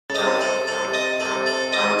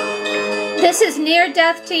This is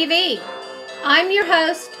Near-Death TV. I'm your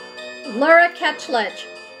host, Laura Ketchledge.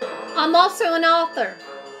 I'm also an author.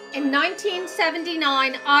 In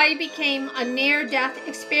 1979, I became a near-death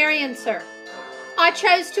experiencer. I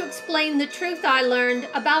chose to explain the truth I learned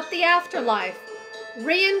about the afterlife,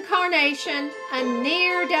 reincarnation, and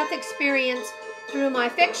near-death experience through my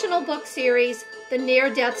fictional book series, The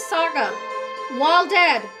Near-Death Saga. While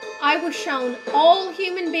dead, I was shown all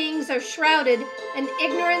human beings are shrouded in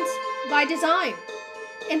ignorance by design,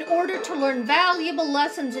 in order to learn valuable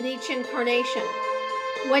lessons in each incarnation.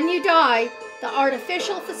 When you die, the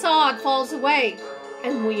artificial facade falls away,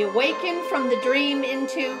 and we awaken from the dream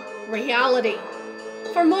into reality.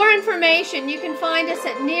 For more information, you can find us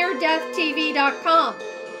at neardeathtv.com.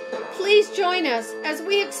 Please join us as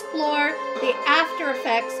we explore the after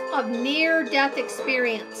effects of near-death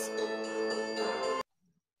experience.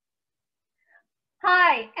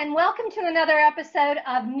 Hi, and welcome to another episode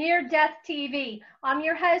of Near-Death TV. I'm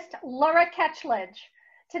your host, Laura Ketchledge.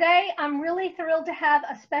 Today, I'm really thrilled to have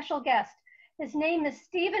a special guest. His name is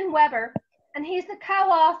Steven Weber, and he's the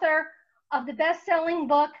co-author of the best-selling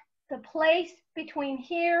book, The Place Between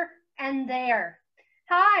Here and There.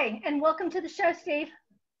 Hi, and welcome to the show, Steve.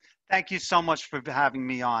 Thank you so much for having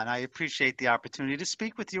me on. I appreciate the opportunity to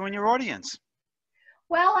speak with you and your audience.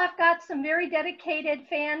 Well, I've got some very dedicated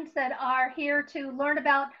fans that are here to learn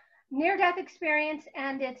about near-death experience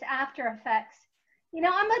and its after effects. You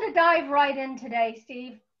know, I'm going to dive right in today,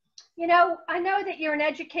 Steve. You know, I know that you're an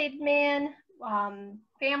educated man,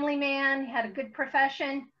 family man, you had a good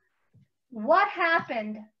profession. What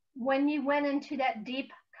happened when you went into that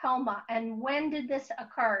deep coma, and when did this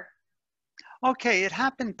occur? Okay, it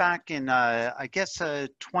happened back in, I guess,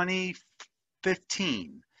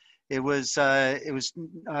 2015. It was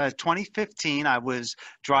 2015. I was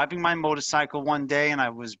driving my motorcycle one day and I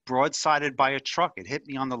was broadsided by a truck. It hit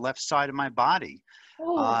me on the left side of my body.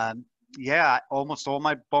 Yeah, almost all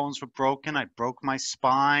my bones were broken. I broke my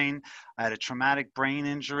spine. I had a traumatic brain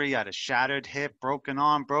injury. I had a shattered hip, broken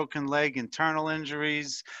arm, broken leg, internal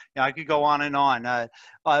injuries. Yeah, I could go on and on.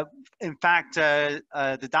 In fact,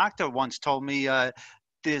 the doctor once told me,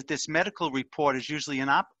 this medical report is usually an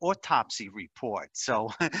autopsy report. So,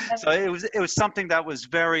 so it was something that was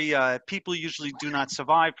very, people usually do not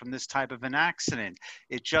survive from this type of an accident.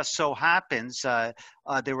 It just so happens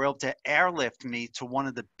they were able to airlift me to one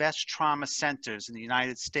of the best trauma centers in the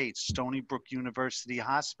United States, Stony Brook University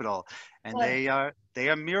Hospital. And they are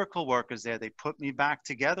miracle workers there. They put me back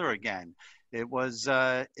together again. It was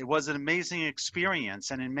an amazing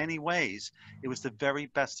experience, and in many ways, it was the very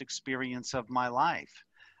best experience of my life.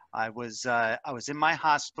 I was in my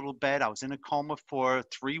hospital bed. I was in a coma for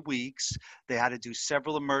 3 weeks. They had to do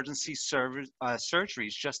several emergency surgeries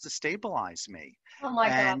just to stabilize me. Oh my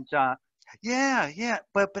God. Yeah.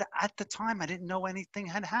 But at the time, I didn't know anything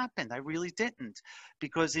had happened. I really didn't,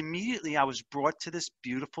 because immediately I was brought to this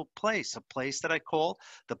beautiful place, a place that I call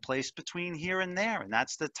the place between here and there, and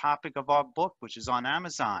that's the topic of our book, which is on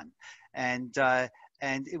Amazon, and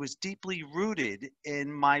it was deeply rooted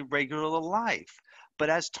in my regular life. But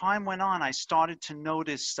as time went on, I started to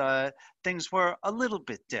notice things were a little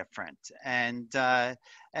bit different. And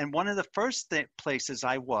one of the first places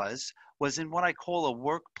I was in what I call a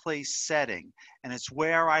workplace setting. And it's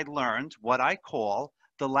where I learned what I call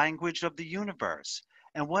the language of the universe.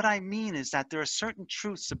 And what I mean is that there are certain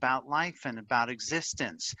truths about life and about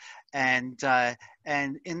existence. And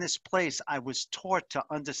in this place, I was taught to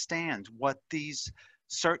understand what these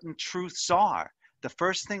certain truths are. The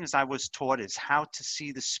first thing I was taught is how to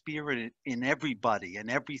see the spirit in everybody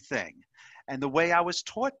and everything. And the way I was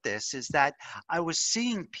taught this is that I was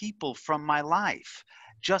seeing people from my life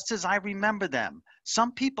just as I remember them.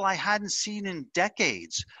 Some people I hadn't seen in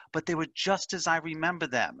decades, but they were just as I remember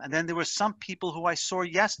them. And then there were some people who I saw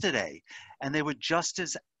yesterday, and they were just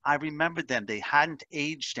as I remembered them. They hadn't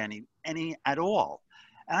aged any at all.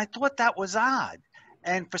 And I thought that was odd.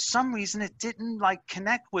 And for some reason, it didn't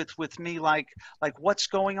connect with me like what's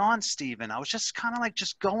going on, Stephen. I was just kind of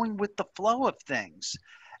just going with the flow of things.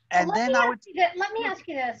 And well, then let me ask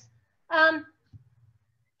you this,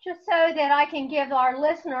 just so that I can give our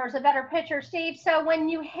listeners a better picture, Steve. So when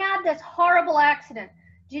you had this horrible accident,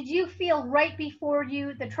 did you feel right before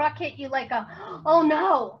the truck hit you like oh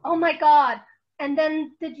no, oh my God? And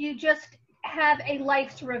then did you just have a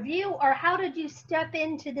life's review, or how did you step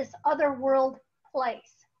into this other world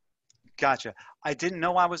place? Gotcha. I didn't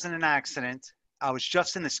know I was in an accident. I was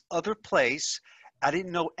just in this other place. I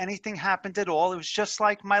didn't know anything happened at all. It was just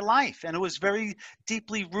like my life, and it was very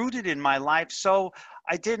deeply rooted in my life. So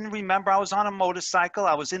I didn't remember I was on a motorcycle.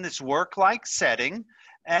 I was in this work-like setting,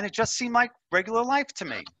 and it just seemed like regular life to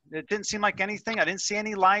me. It didn't seem like anything. I didn't see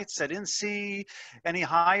any lights. I didn't see any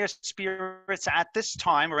higher spirits at this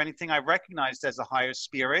time or anything I recognized as a higher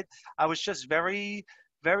spirit. I was just very,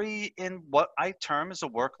 very in what I term as a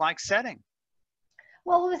work-like setting.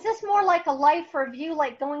 Well, was this more like a life review,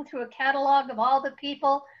 like going through a catalog of all the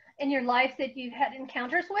people in your life that you had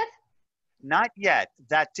encounters with? Not yet.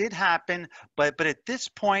 That did happen, but at this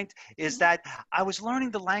point is Mhm. that I was learning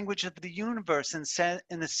the language of the universe in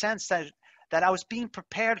the sense that I was being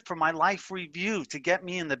prepared for my life review to get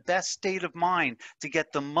me in the best state of mind to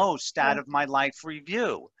get the most out Yeah. of my life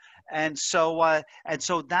review. And so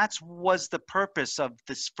that's was the purpose of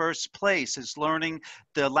this first place, is learning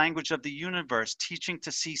the language of the universe, teaching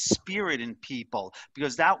to see spirit in people,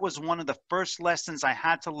 because that was one of the first lessons I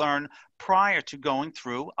had to learn prior to going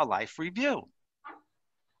through a life review.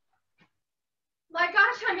 My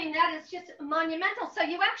gosh, I mean, that is just monumental. So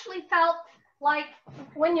you actually felt like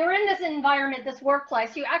when you're in this environment, this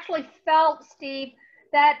workplace, you actually felt, Steve,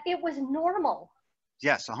 that it was normal.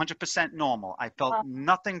 Yes, 100% normal. I felt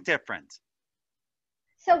nothing different.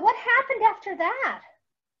 So what happened after that?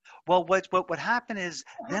 Well, what happened is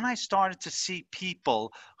then I started to see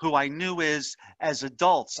people who I knew as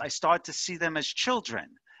adults. I started to see them as children.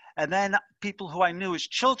 And then people who I knew as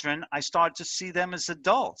children, I started to see them as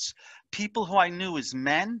adults. People who I knew as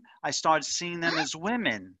men, I started seeing them as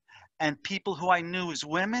women. And people who I knew as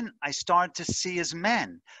women, I started to see as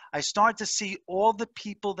men. I started to see all the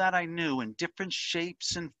people that I knew in different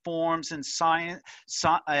shapes and forms and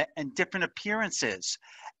and different appearances.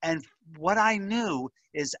 And what I knew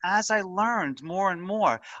is, as I learned more and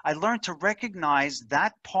more, I learned to recognize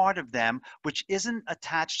that part of them which isn't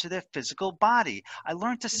attached to their physical body. I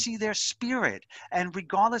learned to see their spirit. And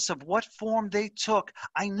regardless of what form they took,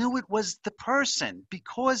 I knew it was the person.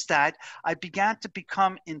 Because that, I began to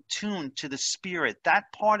become in tune to the spirit,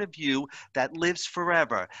 that part of you that lives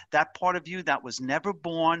forever, that part of you that was never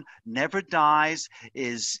born, never dies,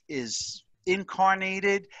 is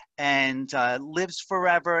incarnated and lives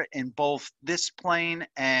forever in both this plane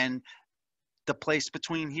and the place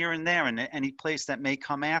between here and there, and any place that may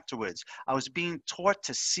come afterwards. I was being taught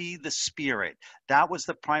to see the spirit. That was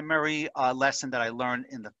the primary lesson that I learned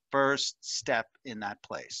in the first step in that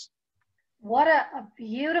place. What a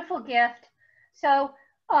beautiful gift. So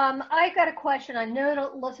I got a question I know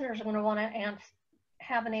the listeners are going to want to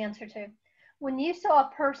have an answer to. When you saw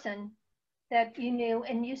a person that you knew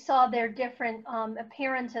and you saw their different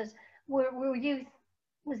appearances,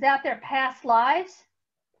 was that their past lives?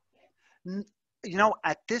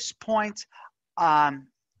 At this point,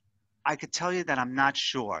 I could tell you that I'm not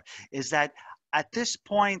sure. Is that at this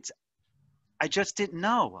point, I just didn't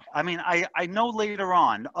know. I mean, I know later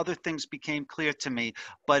on other things became clear to me,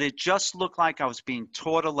 but it just looked like I was being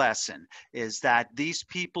taught a lesson, is that these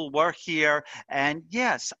people were here. And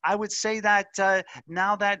yes, I would say that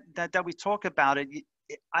now that we talk about it,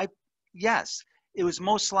 I yes, it was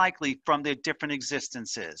most likely from their different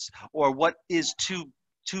existences or what is to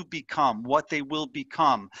become, what they will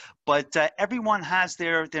become. But everyone has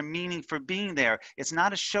their meaning for being there. It's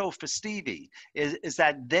not a show for Stevie. Is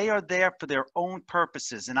that they are there for their own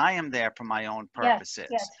purposes, and I am there for my own Yes, purposes.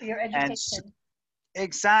 yes, for your And education.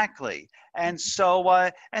 exactly. And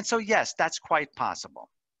so yes, that's quite possible.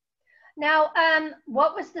 Now,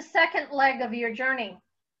 what was the second leg of your journey?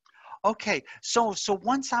 Okay, so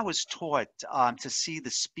once I was taught to see the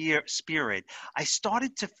spirit, I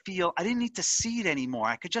started to feel I didn't need to see it anymore.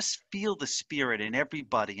 I could just feel the spirit in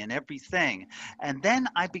everybody and everything. And then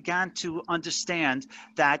I began to understand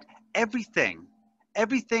that everything,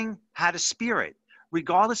 everything had a spirit,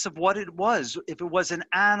 regardless of what it was. If it was an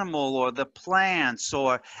animal or the plants,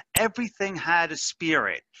 or everything had a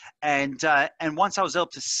spirit. And once I was able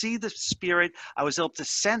to see the spirit, I was able to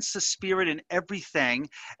sense the spirit in everything.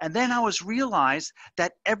 And then I was realized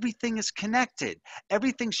that everything is connected.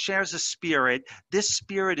 Everything shares a spirit. This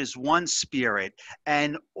spirit is one spirit,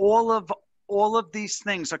 and all of these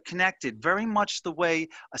things are connected, very much the way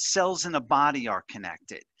cells in a body are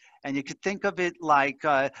connected. And you could think of it like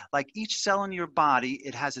each cell in your body,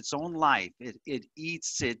 it has its own life. It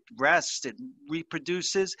eats, it rests, it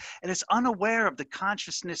reproduces, and it's unaware of the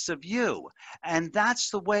consciousness of you. And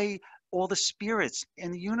that's the way all the spirits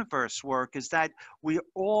in the universe work, is that we're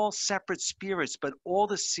all separate spirits, but all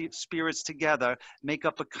the spirits together make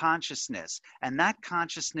up a consciousness. And that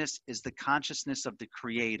consciousness is the consciousness of the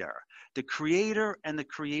creator. The creator and the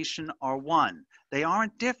creation are one. They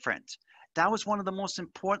aren't different. That was one of the most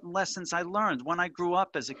important lessons I learned when I grew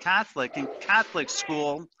up as a Catholic in Catholic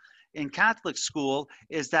school. in Catholic school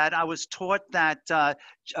is that I was taught that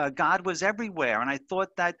God was everywhere, and I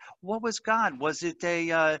thought that what was God? Was it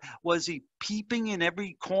was he peeping in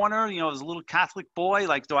every corner? You know, as a little Catholic boy,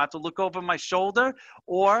 like, do I have to look over my shoulder,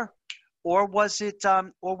 or was it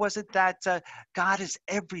that God is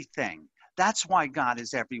everything? That's why God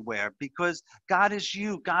is everywhere, because God is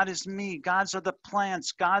you, God is me, God's are the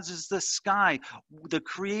plants, God's is the sky. The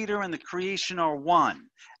creator and the creation are one.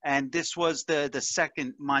 And this was the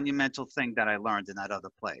second monumental thing that I learned in that other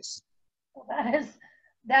place. Well,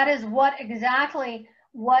 that is what exactly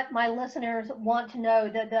what my listeners want to know.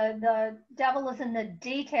 The devil is in the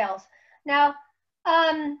details. Now,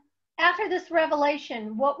 after this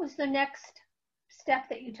revelation, what was the next step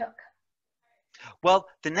that you took? Well,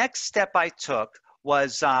 the next step I took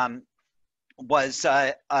was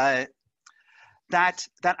that I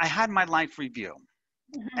had my life review.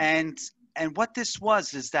 Mm-hmm. And what this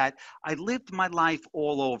was is that I lived my life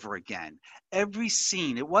all over again. Every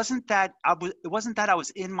scene. It wasn't that I was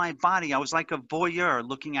in my body. I was like a voyeur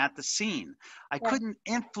looking at the scene. I Right. couldn't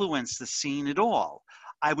influence the scene at all.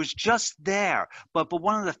 I was just there. But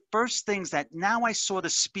one of the first things that now I saw the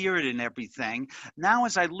spirit in everything, now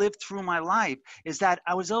as I lived through my life, is that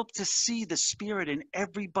I was able to see the spirit in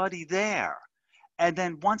everybody there. And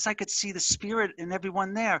then once I could see the spirit in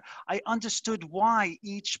everyone there, I understood why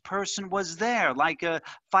each person was there. Like a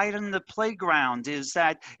fight in the playground is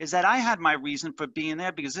that I had my reason for being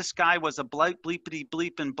there, because this guy was a bleepity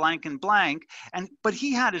bleep and blank, but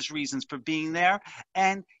he had his reasons for being there,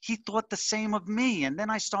 and he thought the same of me. And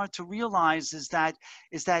then I started to realize is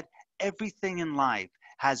that everything in life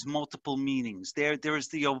has multiple meanings. There is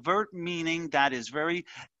the overt meaning that is very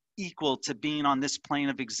equal to being on this plane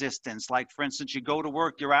of existence. Like, for instance, you go to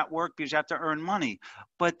work, you're at work because you have to earn money.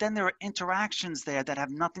 But then there are interactions there that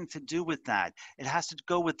have nothing to do with that. It has to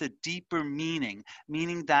go with a deeper meaning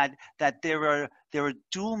that there are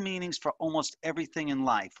dual meanings for almost everything in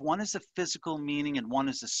life. One is a physical meaning and one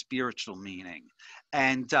is a spiritual meaning.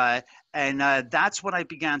 And that's what I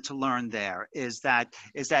began to learn there, is that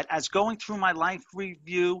as going through my life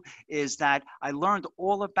review, is that I learned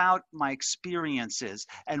all about my experiences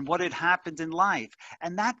and what had happened in life.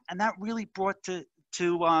 And that really brought to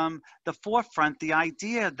the forefront the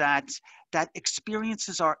idea that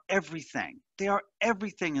experiences are everything. They are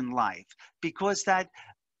everything in life, because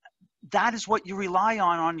that is what you rely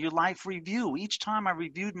on your life review. Each time I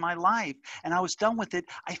reviewed my life and I was done with it,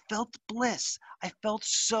 I felt bliss. I felt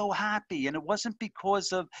so happy. And it wasn't because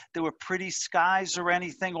there were pretty skies or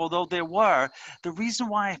anything, although there were. The reason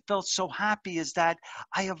why I felt so happy is that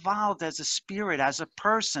I evolved as a spirit, as a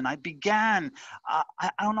person. I began, I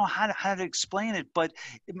don't know how to explain it, but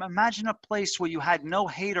imagine a place where you had no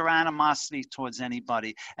hate or animosity towards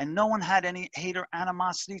anybody, and no one had any hate or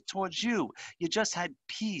animosity towards you. You just had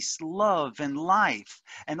peace, love, and life,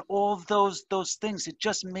 and all of those things. It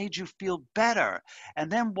just made you feel better. And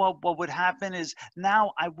then what would happen is,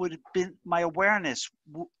 now my awareness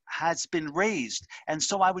has been raised, and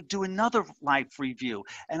so I would do another life review,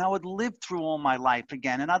 and I would live through all my life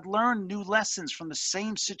again, and I'd learn new lessons from the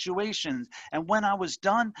same situations. And when I was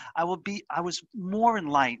done, I was more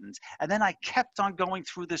enlightened. And then I kept on going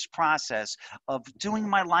through this process of doing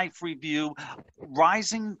my life review,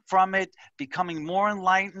 rising from it, becoming more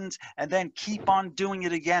enlightened, and then keep on doing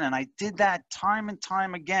it again. And I did that time and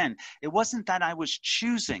time again. It wasn't that I was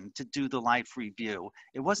choosing to do the life review.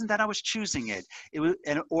 It wasn't that I was choosing it.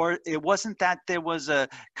 Or it wasn't that there was a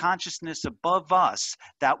consciousness above us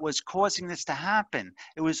that was causing this to happen.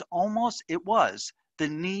 The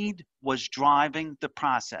need was driving the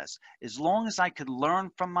process. As long as I could learn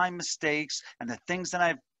from my mistakes and the things that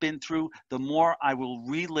I've been through, the more I will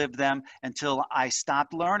relive them until I stop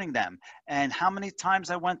learning them. And how many times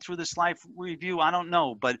I went through this life review, I don't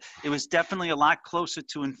know, but it was definitely a lot closer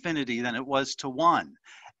to infinity than it was to one.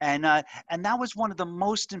 And that was one of the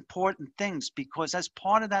most important things, because as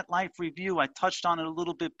part of that life review, I touched on it a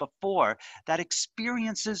little bit before, that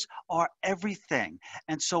experiences are everything.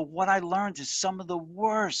 And so what I learned is some of the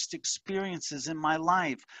worst experiences in my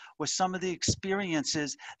life were some of the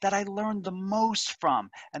experiences that I learned the most from,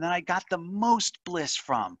 and then I got the most bliss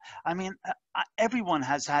from. I mean, everyone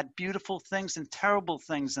has had beautiful things and terrible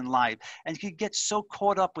things in life, and you could get so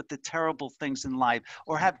caught up with the terrible things in life,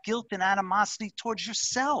 or have guilt and animosity towards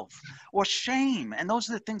yourself yourself, or shame. And those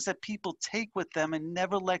are the things that people take with them and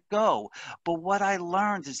never let go. But what I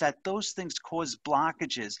learned is that those things cause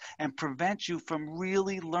blockages and prevent you from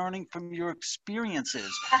really learning from your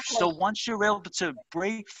experiences. So Exactly. once you're able to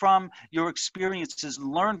break from your experiences,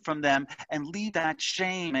 learn from them, and leave that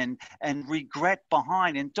shame and regret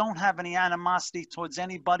behind, and don't have any animosity towards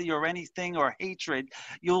anybody or anything or hatred,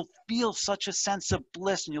 you'll feel such a sense of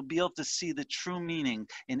bliss, and you'll be able to see the true meaning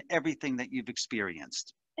in everything that you've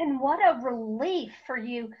experienced. And what a relief for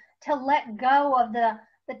you to let go of the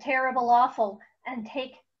terrible, awful, and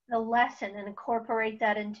take the lesson and incorporate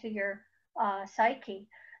that into your psyche.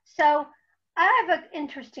 So I have an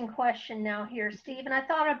interesting question now here, Steve, and I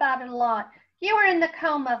thought about it a lot. You were in the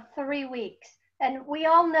coma 3 weeks, and we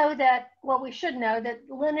all know that, well, we should know that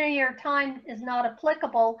linear time is not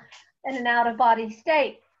applicable in an out-of-body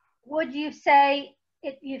state. Would you say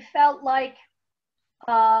you felt like,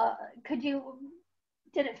 could you,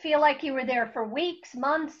 did it feel like you were there for weeks,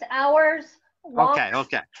 months, hours, long?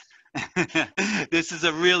 Okay. This is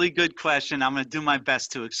a really good question. I'm going to do my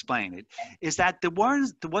best to explain it. Is that there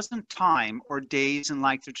wasn't time or days in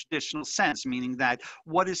like the traditional sense, meaning that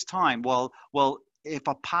what is time? Well, if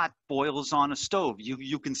a pot boils on a stove,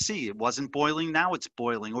 you can see it wasn't boiling, now it's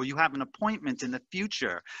boiling. Or you have an appointment in the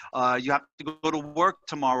future, you have to go to work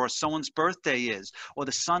tomorrow, or someone's birthday is, or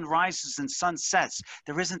the sun rises and sun sets.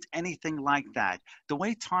 There isn't anything like that. The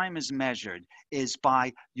way time is measured is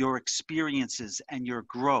by your experiences and your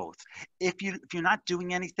growth. If you're not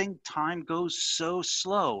doing anything, time goes so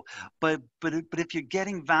slow. But if you're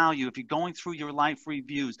getting value, if you're going through your life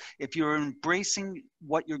reviews, if you're embracing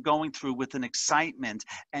what you're going through with an excitement,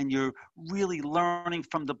 and you're really learning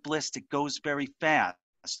from the bliss, it goes very fast.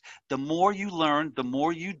 The more you learn, the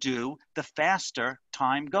more you do, the faster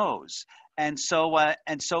time goes. And so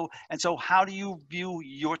how do you view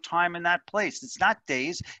your time in that place? It's not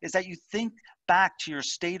days, it's that you think back to your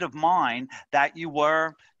state of mind that you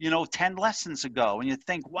were, 10 lessons ago, and you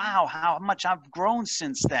think, wow, how much I've grown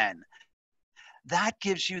since then. That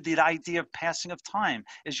gives you the idea of passing of time,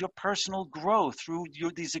 is your personal growth through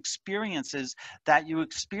these experiences that you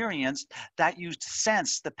experienced, that you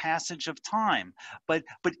sense the passage of time. But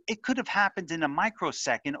it could have happened in a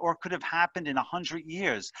microsecond, or could have happened in 100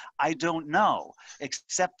 years. I don't know,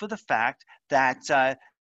 except for the fact that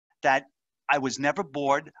that I was never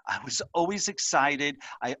bored. I was always excited.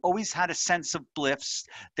 I always had a sense of bliss.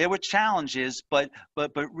 There were challenges, but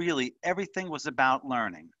really everything was about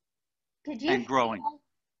learning Did you and growing. feel,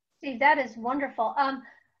 Steve, that is wonderful.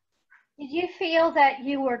 Did you feel that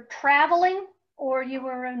you were traveling or you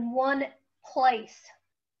were in one place?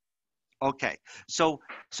 Okay, so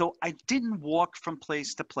I didn't walk from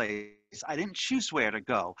place to place. I didn't choose where to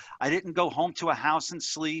go. I didn't go home to a house and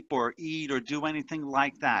sleep or eat or do anything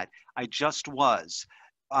like that. I just was.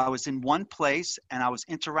 I was in one place, and I was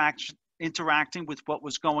interacting with what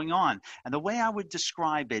was going on. And the way I would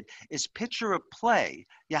describe it is, picture a play.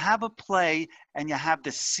 You have a play, and you have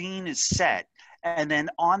the scene is set. And then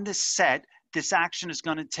on this set, this action is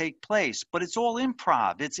going to take place, but it's all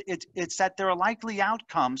improv. It's that there are likely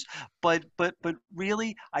outcomes, but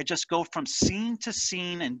really, I just go from scene to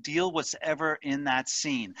scene and deal what's ever in that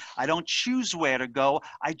scene. I don't choose where to go.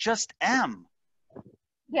 I just am.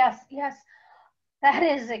 Yes, yes. That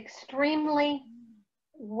is extremely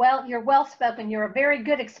well, you're well spoken. You're a very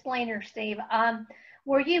good explainer, Steve.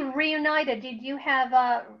 Were you reunited? Did you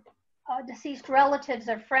have deceased relatives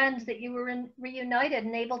or friends that you were reunited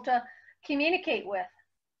and able to communicate with?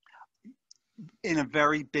 In a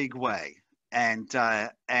very big way. And I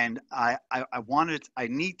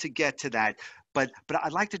need to get to that, but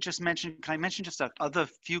I'd like to just mention, can I mention just other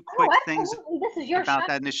few quick things This is your about shot.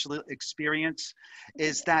 that initial experience?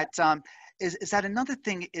 Is that another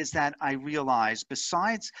thing is that I realized,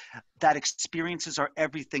 besides that experiences are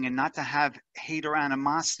everything, and not to have hate or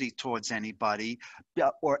animosity towards anybody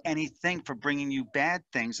or anything for bringing you bad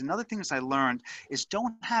things. Another thing I learned is,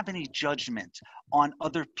 don't have any judgment on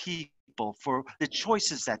other people for the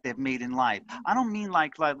choices that they've made in life. I don't mean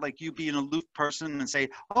like you be an aloof person and say,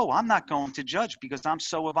 oh, I'm not going to judge because I'm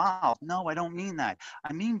so evolved. No, I don't mean that.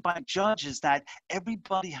 I mean by judge is that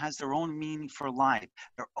everybody has their own meaning for life,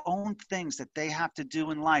 their own things that they have to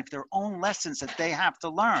do in life, their own lessons that they have to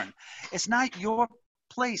learn. It's not your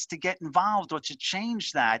place to get involved or to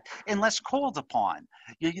change that unless called upon.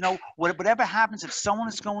 Whatever happens, if someone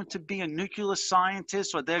is going to be a nuclear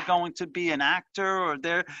scientist, or they're going to be an actor, or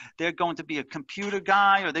they're going to be a computer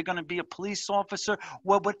guy, or they're going to be a police officer,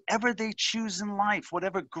 well, whatever they choose in life,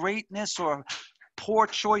 whatever greatness or poor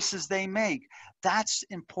choices they make. That's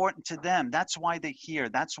important to them. That's why they're here.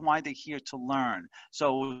 That's why they're here to learn.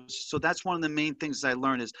 So that's one of the main things I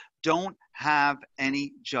learned is don't have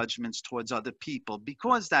any judgments towards other people,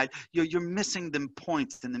 because that you're missing the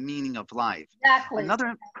point and the meaning of life. Exactly.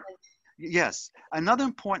 Another Yes. Another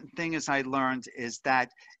important thing is I learned is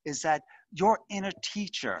that your inner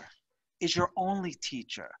teacher is your only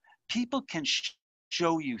teacher. People can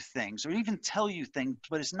show you things or even tell you things,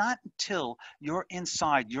 but it's not until you're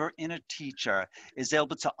inside, your inner teacher is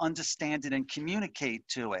able to understand it and communicate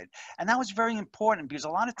to it. And that was very important, because a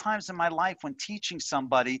lot of times in my life when teaching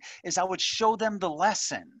somebody is I would show them the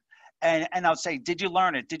lesson. And I would say, did you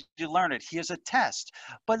learn it? Did you learn it? Here's a test.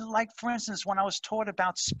 But like, for instance, when I was taught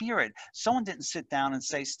about spirit, someone didn't sit down and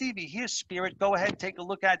say, Stevie, here's spirit. Go ahead, take a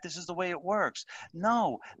look at it. This is the way it works.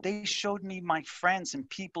 No, they showed me my friends and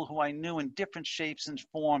people who I knew in different shapes and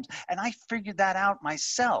forms. And I figured that out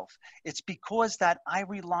myself. It's because that I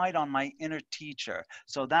relied on my inner teacher.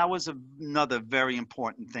 So that was another very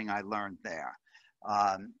important thing I learned there.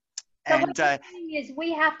 So what you're saying is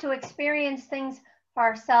we have to experience things for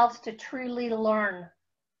ourselves to truly learn.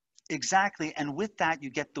 Exactly. And with that, you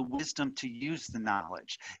get the wisdom to use the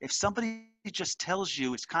knowledge. If somebody just tells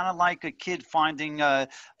you, it's kind of like a kid finding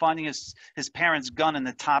his parents' gun in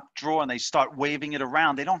the top drawer and they start waving it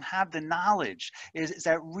around. They don't have the knowledge. Is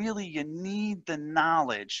that really you need the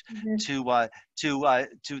knowledge to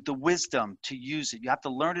the wisdom to use it. You have to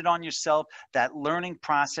learn it on yourself. That learning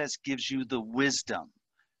process gives you the wisdom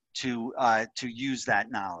to use that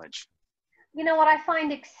knowledge. You know what I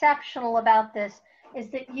find exceptional about this is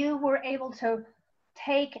that you were able to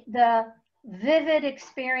take the vivid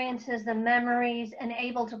experiences, the memories, and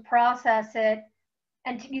able to process it,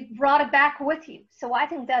 and you brought it back with you. So I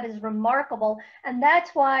think that is remarkable, and that's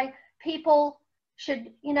why people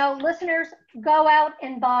should, listeners, go out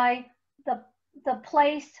and buy the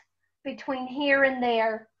Place Between Here and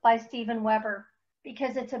There by Steven Weber,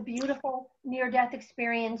 because it's a beautiful near-death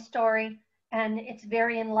experience story, and it's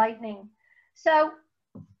very enlightening. So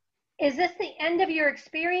is this the end of your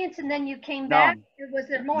experience and then you came back, or was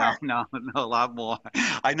there more? No, a lot more.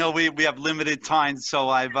 I know we have limited time, so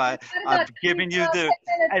I've given you the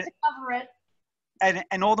minutes to cover it.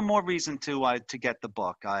 And all the more reason to get the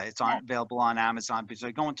book. It's available on Amazon, because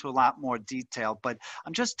I go into a lot more detail. But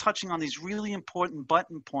I'm just touching on these really important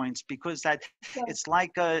button points, because it's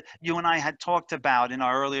like you and I had talked about in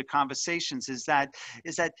our earlier conversations. Is that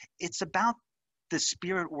it's about the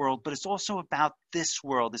spirit world, but it's also about this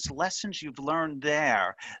world. It's lessons you've learned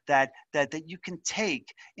there that you can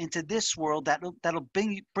take into this world that'll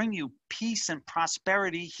bring you peace and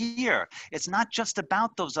prosperity here. It's not just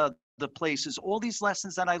about those other places. All these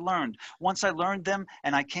lessons that I learned, once I learned them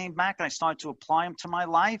and I came back and I started to apply them to my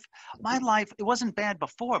life, it wasn't bad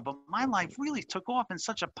before, but my life really took off in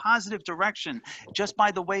such a positive direction just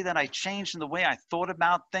by the way that I changed and the way I thought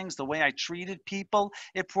about things, the way I treated people.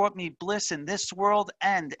 It brought me bliss in this world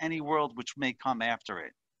and any world which may come after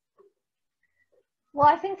it. Well,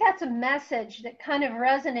 I think that's a message that kind of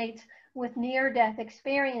resonates with near-death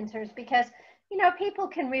experiencers, because, people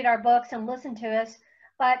can read our books and listen to us,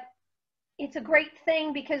 but it's a great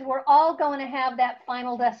thing because we're all going to have that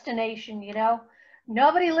final destination.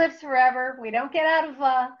 Nobody lives forever. We don't get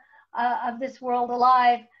out of this world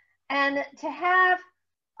alive. And to have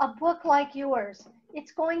a book like yours,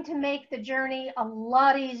 it's going to make the journey a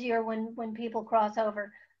lot easier when people cross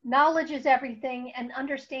over. Knowledge is everything, and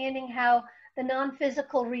understanding how the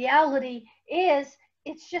non-physical reality is,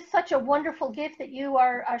 it's just such a wonderful gift that you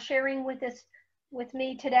are sharing with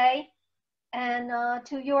me today, and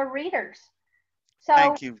to your readers. So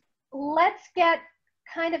thank you. Let's get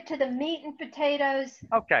kind of to the meat and potatoes.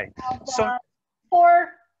 Okay.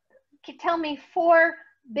 Tell me 4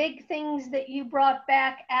 big things that you brought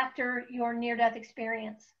back after your near-death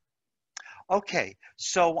experience. Okay.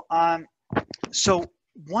 So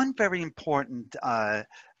one very important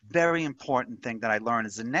thing that I learned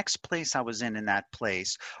is the next place I was in that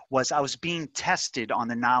place was I was being tested on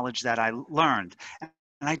the knowledge that I learned.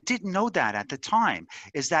 And I didn't know that at the time,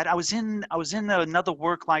 is that I was in another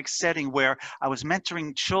work-like setting where I was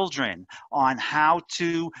mentoring children on how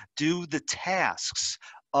to do the tasks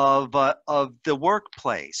of the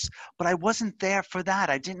workplace. But I wasn't there for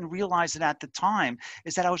that. I didn't realize it at the time,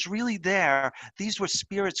 is that I was really there. These were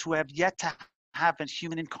spirits who have yet to have a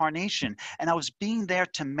human incarnation, and I was being there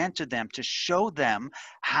to mentor them, to show them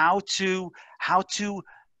how to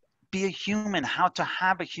be a human, how to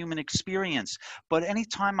have a human experience. But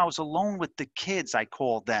anytime I was alone with the kids, I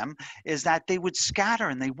called them, is that they would scatter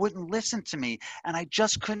and they wouldn't listen to me, and I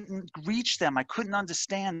just couldn't reach them. I couldn't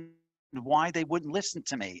understand why they wouldn't listen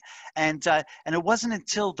to me. And it wasn't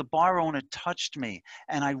until the bar owner touched me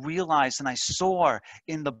and I realized and I saw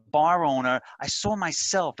in the bar owner, I saw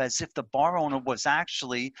myself as if the bar owner was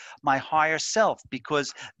actually my higher self,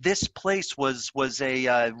 because this place was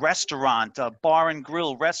a restaurant, a bar and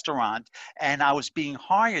grill restaurant, and I was being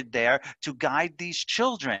hired there to guide these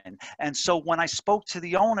children. And so when I spoke to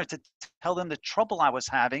the owner to tell them the trouble I was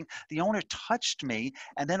having, the owner touched me,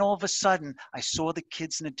 and then all of a sudden I saw the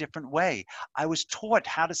kids in a different way. I was taught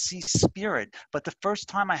how to see spirit, but the first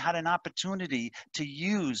time I had an opportunity to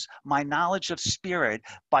use my knowledge of spirit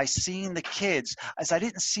by seeing the kids, as I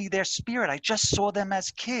didn't see their spirit, I just saw them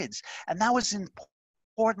as kids. And that was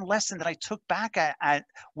important lesson that I took back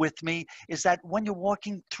with me, is that when you're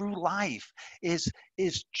walking through life, is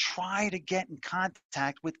try to get in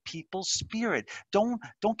contact with people's spirit. Don't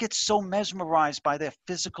get so mesmerized by their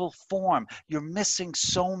physical form. You're missing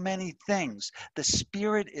so many things. The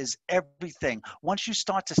spirit is everything. Once you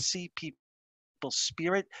start to see people's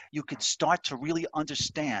spirit, you could start to really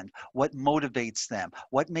understand what motivates them,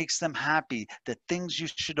 what makes them happy, the things you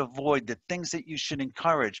should avoid, the things that you should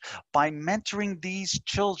encourage. By mentoring these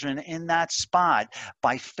children in that spot,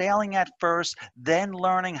 by failing at first, then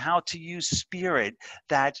learning how to use spirit,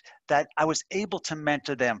 that I was able to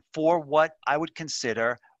mentor them for what I would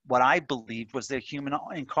consider, what I believed was their human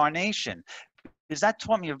incarnation. Because that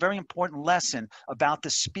taught me a very important lesson about the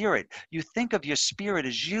spirit. You think of your spirit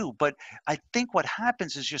as you, but I think what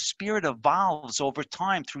happens is your spirit evolves over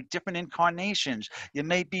time through different incarnations. You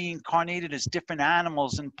may be incarnated as different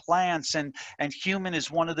animals and plants, and human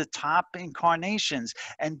is one of the top incarnations.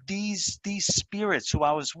 And these spirits who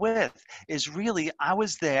I was with, is really, I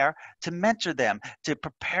was there to mentor them, to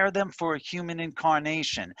prepare them for a human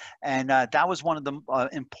incarnation. And that was one of the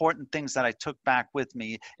important things that I took back with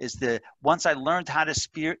me, is once I learned how to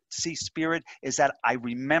see spirit, is that I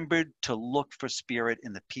remembered to look for spirit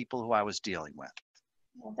in the people who I was dealing with.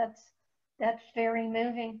 Well, that's very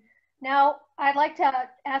moving. Now, I'd like to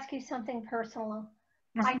ask you something personal.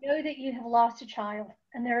 I know that you have lost a child,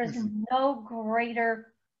 and there is no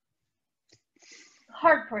greater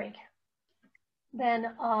heartbreak than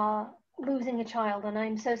losing a child, and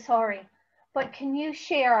I'm so sorry. But can you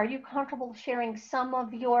share, are you comfortable sharing some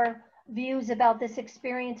of your views about this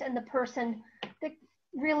experience and the person that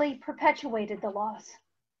really perpetuated the loss?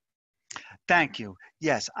 Thank you.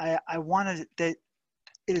 Yes, I wanted that.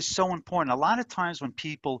 It is so important. A lot of times when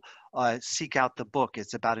people seek out the book,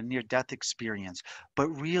 it's about a near-death experience. But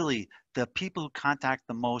really, the people who contact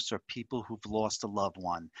the most are people who've lost a loved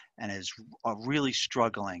one and are really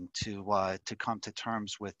struggling to come to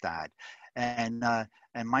terms with that. And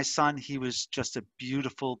my son, he was just a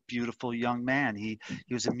beautiful, beautiful young man. He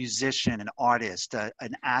was a musician, an artist,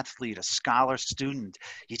 an athlete, a scholar student.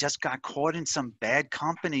 He just got caught in some bad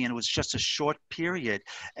company, and it was just a short period.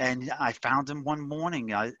 And I found him one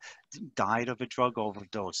morning, died of a drug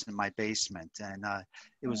overdose in my basement, and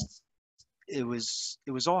it was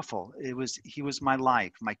awful. He was my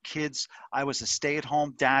life, my kids. I was a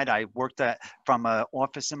stay-at-home dad. I worked from an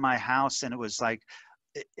office in my house, and it was like,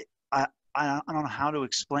 I don't know how to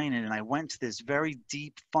explain it. And I went to this very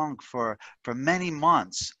deep funk for many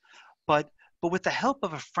months. But with the help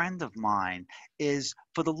of a friend of mine, is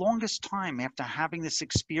for the longest time after having this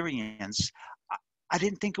experience, I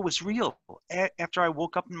didn't think it was real. After I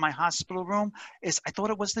woke up in my hospital room, I thought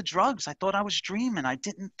it was the drugs. I thought I was dreaming. I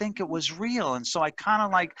didn't think it was real. And so I kind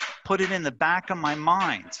of like put it in the back of my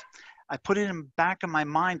mind. I put it in the back of my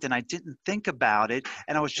mind, and I didn't think about it.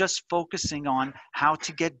 And I was just focusing on how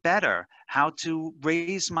to get better, how to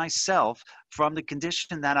raise myself from the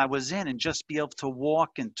condition that I was in, and just be able to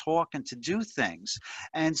walk and talk and to do things.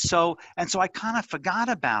 And so I kind of forgot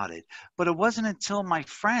about it. But it wasn't until my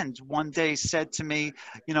friend one day said to me,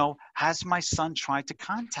 has my son tried to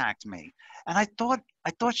contact me? And I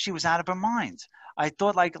thought she was out of her mind. I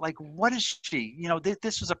thought like what is she?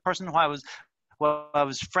 This was a person who I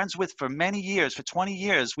was friends with for many years, for 20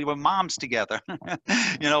 years. We were moms together.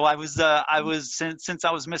 I was since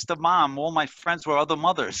I was Mr. Mom, all my friends were other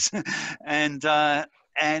mothers. and I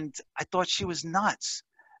thought she was nuts.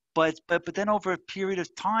 But then over a period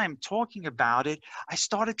of time talking about it, I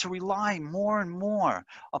started to rely more and more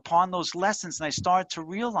upon those lessons. And I started to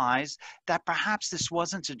realize that perhaps this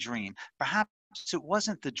wasn't a dream. Perhaps it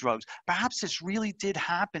wasn't the drugs. Perhaps this really did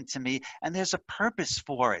happen to me, and there's a purpose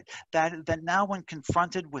for it. That now, when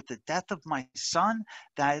confronted with the death of my son,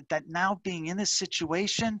 that now being in this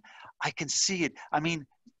situation, I can see it. I mean,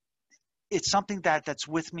 it's something that's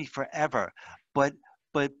with me forever. But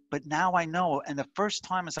now I know. And the first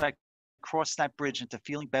time as I cross that bridge into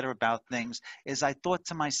feeling better about things is I thought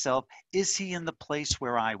to myself, is he in the place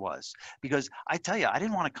where I was? Because I tell you, I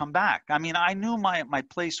didn't want to come back. I mean, I knew my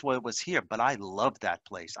place was here, but I loved that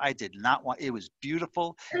place. I did not want, it was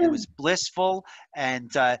beautiful. It was blissful.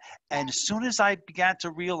 And as soon as I began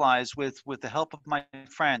to realize with the help of my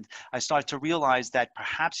friend, I started to realize that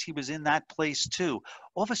perhaps he was in that place too.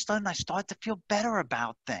 All of a sudden, I started to feel better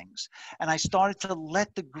about things. And I started to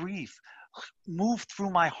let the grief move through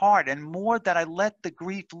my heart. And more that I let the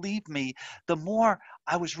grief leave me, the more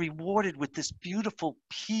I was rewarded with this beautiful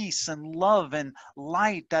peace and love and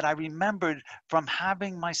light that I remembered from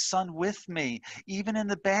having my son with me, even in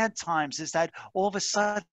the bad times, is that all of a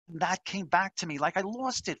sudden that came back to me like I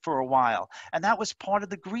lost it for a while. And that was part of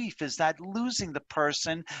the grief, is that losing the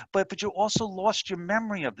person, but you also lost your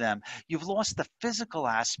memory of them. You've lost the physical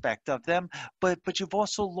aspect of them, but you've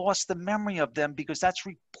also lost the memory of them because that's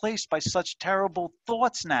replaced by such terrible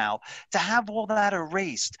thoughts now. To have all that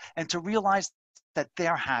erased and to realize that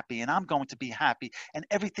they're happy and I'm going to be happy and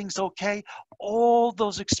everything's okay. All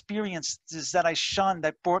those experiences that I shunned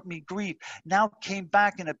that brought me grief now came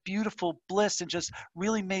back in a beautiful bliss and just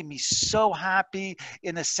really made me so happy,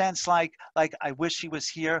 in a sense like I wish he was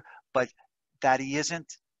here, but that he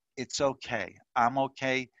isn't. It's okay. I'm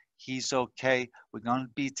okay. He's okay. We're going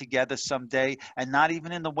to be together someday, and not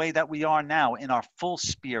even in the way that we are now, in our full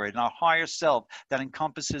spirit, in our higher self that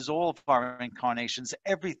encompasses all of our incarnations,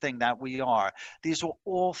 everything that we are. These are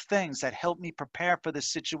all things that help me prepare for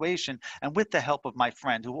this situation. And with the help of my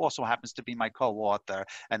friend, who also happens to be my co-author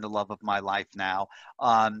and the love of my life now,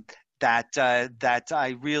 that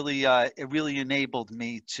I really it really enabled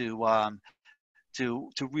me to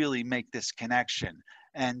really make this connection.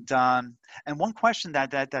 And one question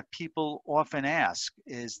that people often ask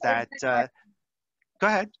is that, go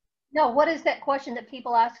ahead, No, what is that question that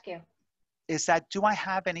people ask you? is that, do I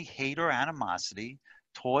have any hate or animosity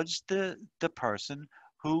towards the person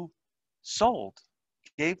who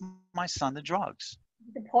gave my son the drugs?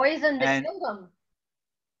 The poison that And killed them,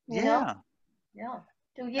 you know? yeah, Yeah.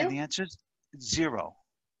 Do and you? the answer is zero.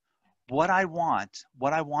 What I want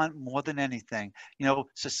more than anything,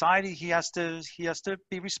 society, he has to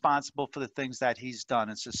be responsible for the things that he's done,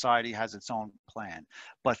 and society has its own plan.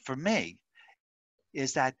 But for me,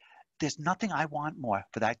 is that there's nothing I want more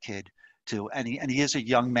for that kid to, and he is a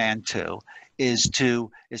young man too, is to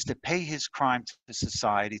pay his crime to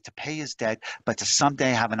society, to pay his debt, but to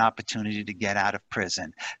someday have an opportunity to get out of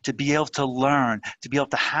prison, to be able to learn, to be able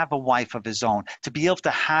to have a wife of his own, to be able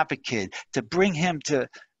to have a kid, to bring him to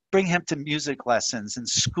music lessons and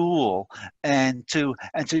school, and to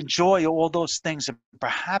enjoy all those things, and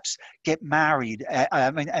perhaps get married.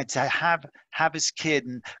 I mean, and to have his kid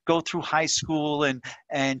and go through high school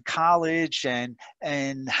and college and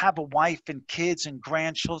have a wife and kids and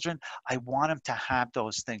grandchildren. I want him to have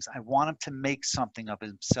those things. I want him to make something of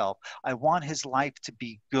himself. I want his life to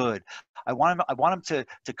be good. I want him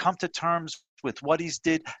to come to terms with what he's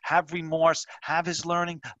did, have remorse, have his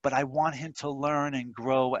learning, but I want him to learn and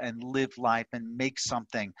grow and live life and make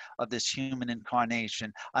something of this human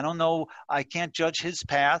incarnation. I don't know. I can't judge his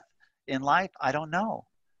path in life. I don't know.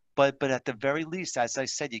 But at the very least, as I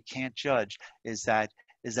said, you can't judge, is that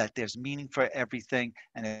there's meaning for everything.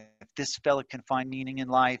 And if this fella can find meaning in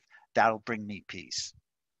life, that'll bring me peace.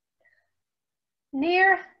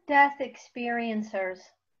 Near-death experiencers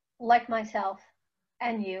like myself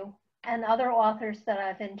and you and other authors that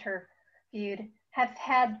I've interviewed have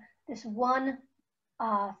had this one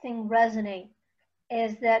thing resonate,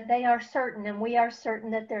 is that they are certain, and we are certain,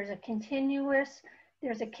 that there's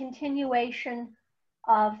a continuation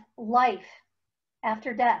of life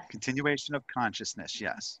after death. Continuation of consciousness,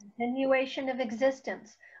 yes. Continuation of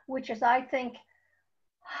existence, which is, I think,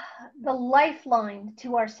 the lifeline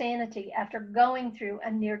to our sanity after going through a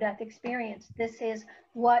near-death experience. This is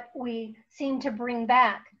what we seem to bring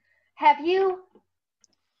back. Have you,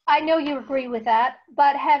 I know you agree with that,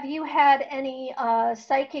 but have you had any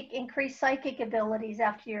increased psychic abilities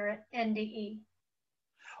after your NDE?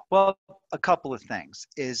 Well, a couple of things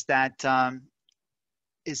is that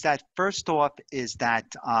first off is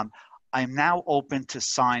that I'm now open to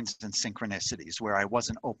signs and synchronicities where I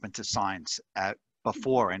wasn't open to signs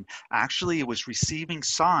before. And actually it was receiving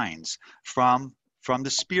signs from the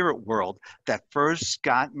spirit world that first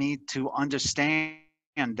got me to understand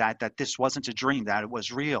that this wasn't a dream, that it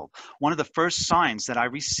was real. One of the first signs that I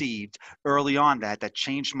received early on that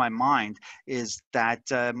changed my mind is that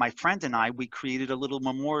my friend and we created a little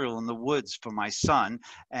memorial in the woods for my son,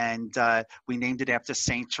 and we named it after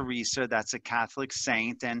Saint Teresa. That's a Catholic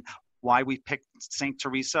saint. And Why we picked Saint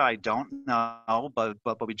Teresa, I don't know,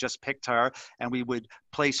 but we just picked her, and we would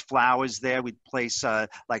place flowers there. We'd place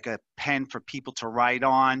like a pen for people to write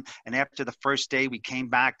on. And after the first day, we came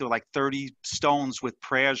back. There were like 30 stones with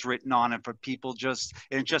prayers written on it for people.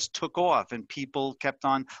 And it just took off, and people kept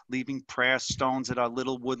on leaving prayer stones at our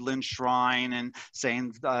little woodland shrine and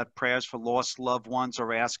saying prayers for lost loved ones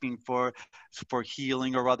or asking for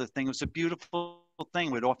healing or other things. It was a beautiful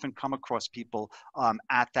thing. We'd often come across people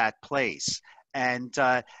at that place. And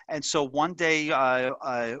so one day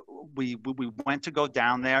we went to go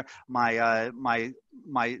down there. My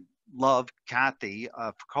love, Kathy,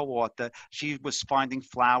 co-author, she was finding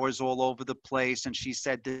flowers all over the place, and she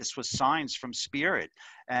said this was signs from spirit.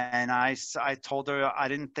 And I told her I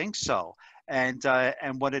didn't think so. And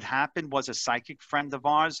what had happened was a psychic friend of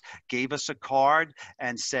ours gave us a card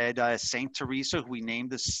and said, Saint Teresa, who we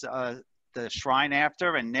named this the shrine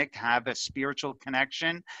after, and Nick have a spiritual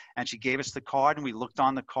connection. And she gave us the card, and we looked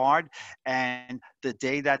on the card, and the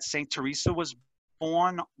day that Saint Teresa was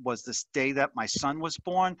born was this day that my son was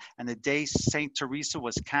born, and the day Saint Teresa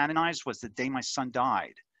was canonized was the day my son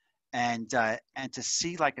died. And to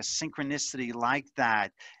see like a synchronicity like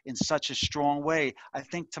that in such a strong way, I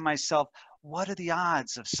think to myself, what are the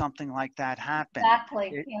odds of something like that happening?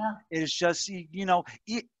 Exactly. Yeah. It is just,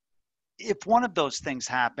 if one of those things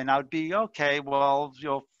happen, I would be okay. Well,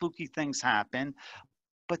 fluky things happen,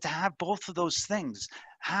 but to have both of those things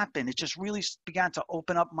happen, it just really began to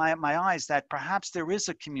open up my eyes that perhaps there is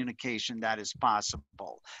a communication that is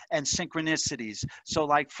possible, and synchronicities. So,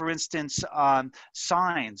 like for instance,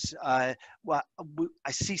 signs. Well,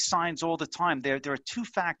 I see signs all the time. There are two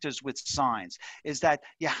factors with signs: is that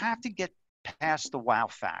you have to get past the wow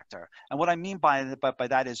factor. And what I mean by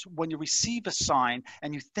that is when you receive a sign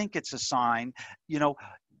and you think it's a sign,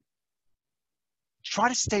 try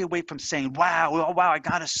to stay away from saying, wow, oh, wow, I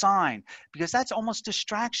got a sign, because that's almost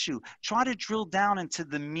distracts you. Try to drill down into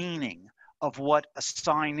the meaning of what a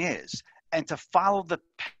sign is and to follow the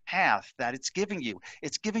path that it's giving you.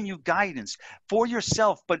 It's giving you guidance for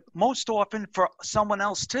yourself, but most often for someone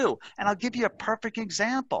else too. And I'll give you a perfect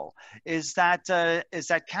example is that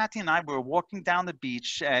Kathy and I were walking down the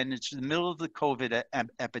beach, and it's in the middle of the COVID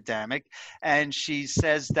epidemic. And she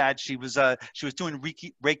says that she was doing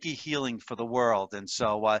Reiki healing for the world. And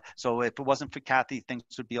so if it wasn't for Kathy, things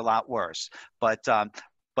would be a lot worse. But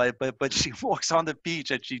she walks on the beach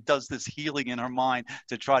and she does this healing in her mind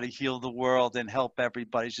to try to heal the world and help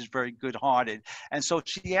everybody. She's very good-hearted, and so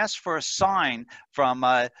she asked for a sign from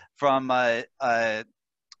a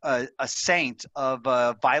saint of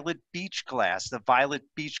violet beach glass, the violet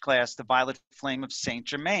flame of Saint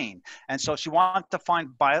Germain. And so she wanted to find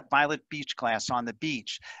violet beach glass on the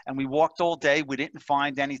beach. And we walked all day. We didn't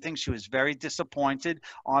find anything. She was very disappointed.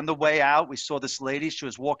 On the way out, we saw this lady. She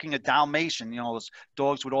was walking a Dalmatian, those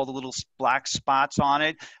dogs with all the little black spots on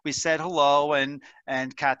it. We said hello, and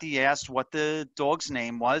Kathy asked what the dog's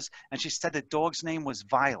name was. And she said the dog's name was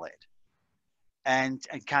Violet. And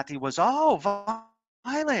Kathy was, oh,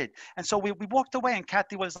 Violet. And so we walked away, and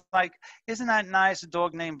Kathy was like, isn't that nice, a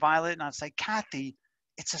dog named Violet? And I was like, Kathy,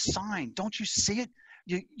 it's a sign. Don't you see it?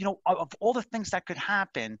 Of all the things that could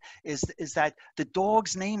happen is that the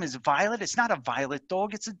dog's name is Violet. It's not a violet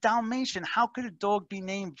dog. It's a Dalmatian. How could a dog be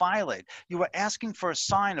named Violet? You were asking for a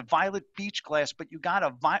sign of violet beach glass, but you got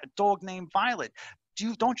a dog named Violet.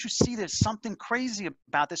 Don't you see there's something crazy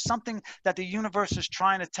about this, something that the universe is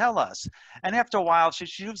trying to tell us? And after a while,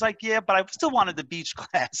 she was like, yeah, but I still wanted the beach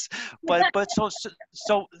glass. but so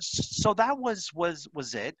that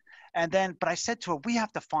was it. And then, but I said to her, we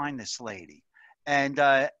have to find this lady.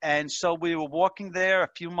 And so we were walking there a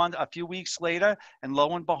few weeks later, and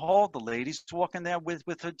lo and behold, the lady's walking there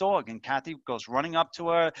with her dog, and Kathy goes running up to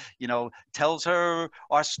her, tells her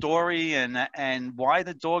our story and why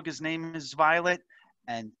the dog's name is Violet.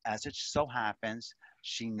 And as it so happens,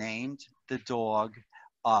 she named the dog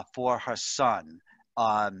for her son,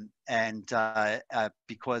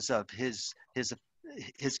 because of his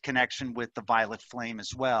connection with the violet flame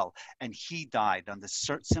as well. And he died under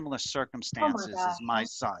similar circumstances as my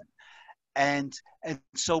son. And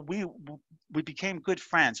so we became good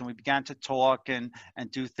friends, and we began to talk and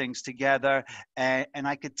do things together. And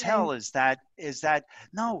I could tell is that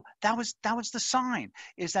no, that was the sign,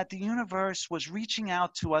 is that the universe was reaching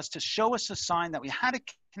out to us to show us a sign that we had to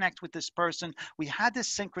connect with this person. We had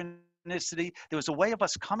this synchronicity. There was a way of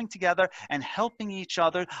us coming together and helping each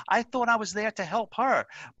other. I thought I was there to help her,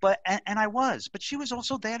 and I was, but she was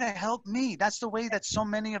also there to help me. That's the way that so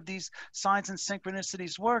many of these signs and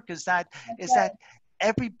synchronicities work, is that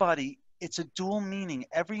everybody, it's a dual meaning.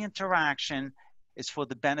 Every interaction is for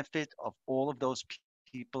the benefit of all of those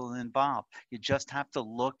people involved. You just have to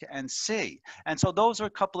look and see. And so those are a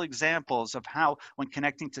couple examples of how, when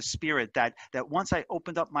connecting to spirit, that once I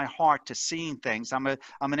opened up my heart to seeing things, I'm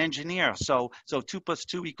an engineer, so 2 +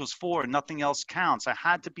 2 = 4, and nothing else counts. I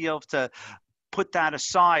had to be able to put that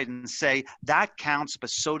aside and say that counts, but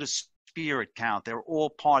so does spirit count. They're all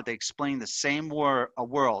part. They explain the same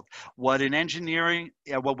world. What an engineer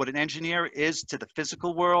is to the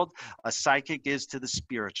physical world, a psychic is to the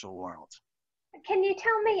spiritual world. Can you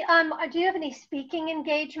tell me, do you have any speaking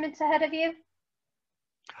engagements ahead of you?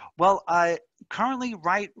 Well, currently,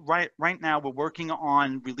 right now, we're working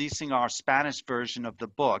on releasing our Spanish version of the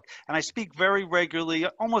book, and I speak very regularly,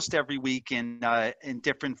 almost every week, in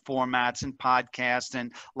different formats and podcasts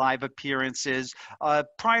and live appearances.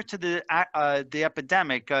 Prior to the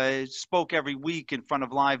epidemic, I spoke every week in front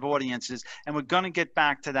of live audiences, and we're going to get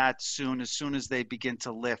back to that soon, as soon as they begin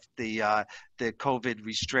to lift the COVID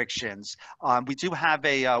restrictions. We do have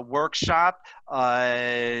a workshop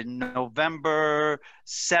November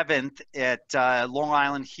 7th at Long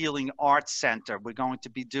Island Healing Arts Center. We're going to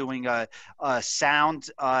be doing a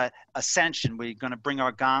sound ascension. We're going to bring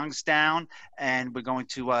our gongs down, and we're going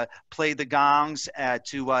to play the gongs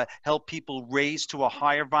to help people raise to a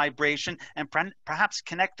higher vibration and perhaps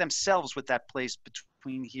connect themselves with that place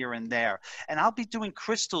between here and there. And I'll be doing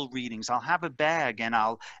crystal readings. I'll have a bag, and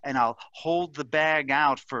I'll hold the bag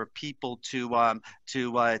out for people to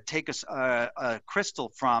take a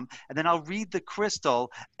crystal from, and then I'll read the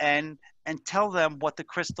crystal and tell them what the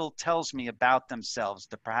crystal tells me about themselves,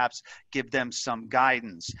 to perhaps give them some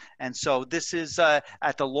guidance. And so this is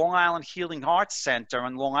at the Long Island Healing Arts Center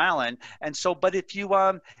in Long Island. And so, but if you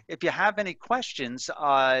have any questions,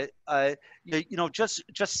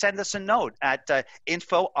 just send us a note at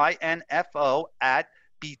info at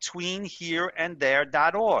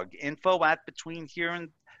betweenhereandthere.org. Info at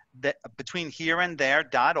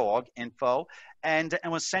betweenhereandthere.org. Info. And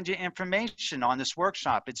we'll send you information on this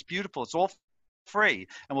workshop. It's beautiful. It's all free,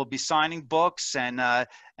 and we'll be signing books. And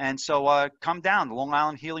so come down. The Long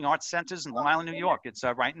Island Healing Arts Centers in Long Island, New York. It's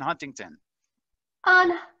right in Huntington.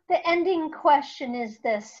 The ending question is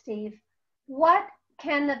this, Steve. What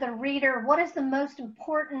is the most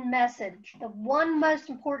important message, the one most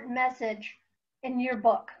important message in your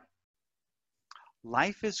book?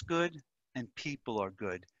 Life is good and people are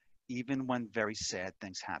good, even when very sad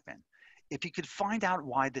things happen. If you could find out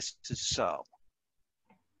why this is so,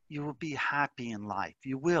 you will be happy in life.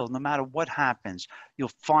 You will, no matter what happens,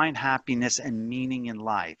 you'll find happiness and meaning in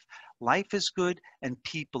life. Life is good and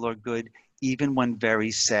people are good, even when very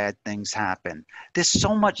sad things happen. There's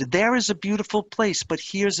so much. There is a beautiful place, but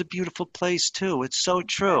here's a beautiful place too. It's so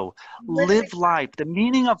true. Live life. The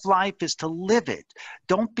meaning of life is to live it.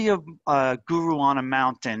 Don't be a guru on a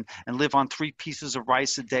mountain and live on 3 pieces of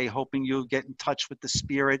rice a day, hoping you'll get in touch with the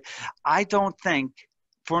spirit. I don't think,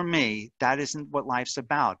 for me, that isn't what life's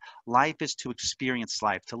about. Life is to experience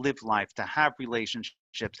life, to live life, to have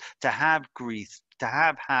relationships, to have grief, to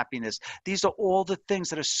have happiness. These are all the things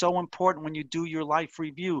that are so important when you do your life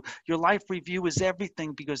review. Your life review is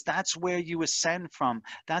everything, because that's where you ascend from.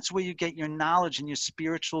 That's where you get your knowledge and your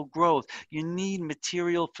spiritual growth. You need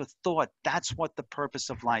material for thought. That's what the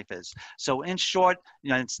purpose of life is. So in short,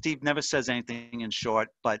 and Steve never says anything in short,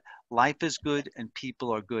 but life is good and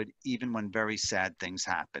people are good, even when very sad things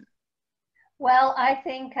happen. Well, I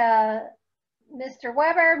think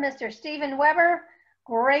Mr. Stephen Weber,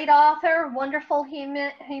 great author, wonderful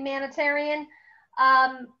humanitarian.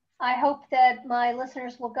 I hope that my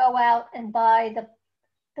listeners will go out and buy the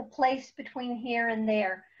place between here and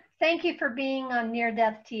there. Thank you for being on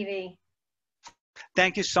Near-DeathTV.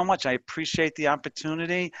 Thank you so much. I appreciate the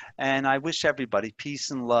opportunity, and I wish everybody peace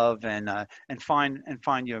and love, and find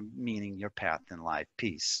your meaning, your path in life.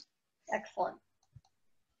 Peace. Excellent.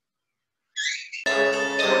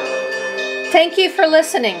 Thank you for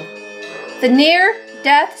listening. The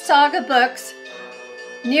Near-Death Saga books,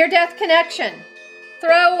 Near-Death Connection,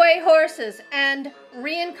 Throwaway Horses, and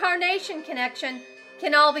Reincarnation Connection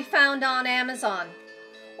can all be found on Amazon.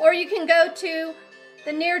 Or you can go to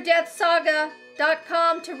the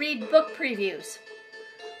neardeathsaga.com to read book previews.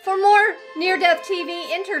 For more Near-Death TV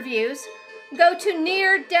interviews, go to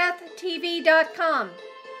neardeathtv.com.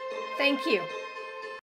 Thank you.